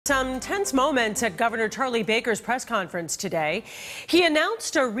Some tense moments at Governor Charlie Baker's press conference today. He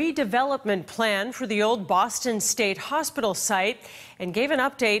announced a redevelopment plan for the old Boston State Hospital site and gave an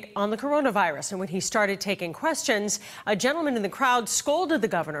update on the coronavirus. And when he started taking questions, a gentleman in the crowd scolded the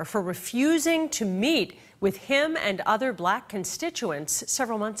governor for refusing to meet with him and other black constituents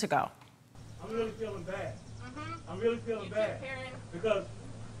several months ago. I'm really feeling bad. I'm really feeling bad. Because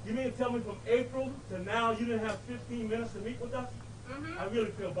you mean to tell me from April to now you didn't have 15 minutes to meet with us? I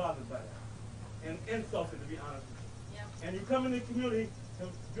really feel bothered by that and insulted, to be honest with you. And you come in the community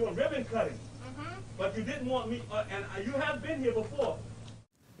doing ribbon cutting, but you didn't want me, and you have been here before.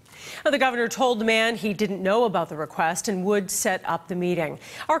 The governor told the man he didn't know about the request and would set up the meeting.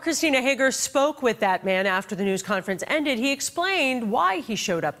 Our Christina Hager spoke with that man after the news conference ended. He explained why he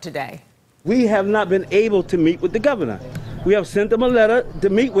showed up today. We have not been able to meet with the governor. We have sent him a letter to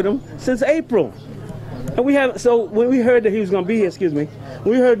meet with him since April. And so when we heard that he was going to be here, when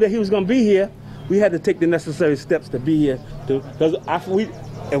we heard that he was going to be here, we had to take the necessary steps to be here. Because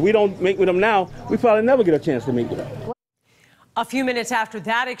if we don't meet with him now, we probably never get a chance to meet with him. A few minutes after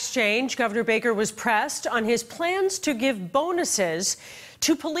that exchange, Governor Baker was pressed on his plans to give bonuses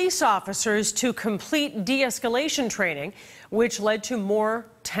to police officers to complete de-escalation training, which led to more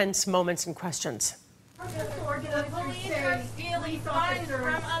tense moments and questions. The police are stealing funds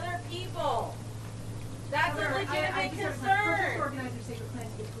from other people. That's a legitimate concern. Organizers say the plan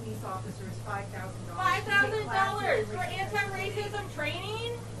to give police officers $5,000. $5,000 for anti-racism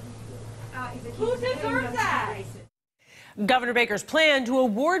training? Who deserves that? Governor Baker's plan to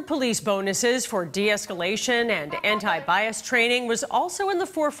award police bonuses for de-escalation and anti-bias training was also in the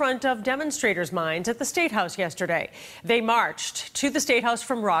forefront of demonstrators' minds at the State House yesterday. They marched to the State House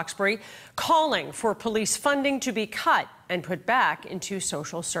from Roxbury, calling for police funding to be cut and put back into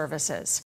social services.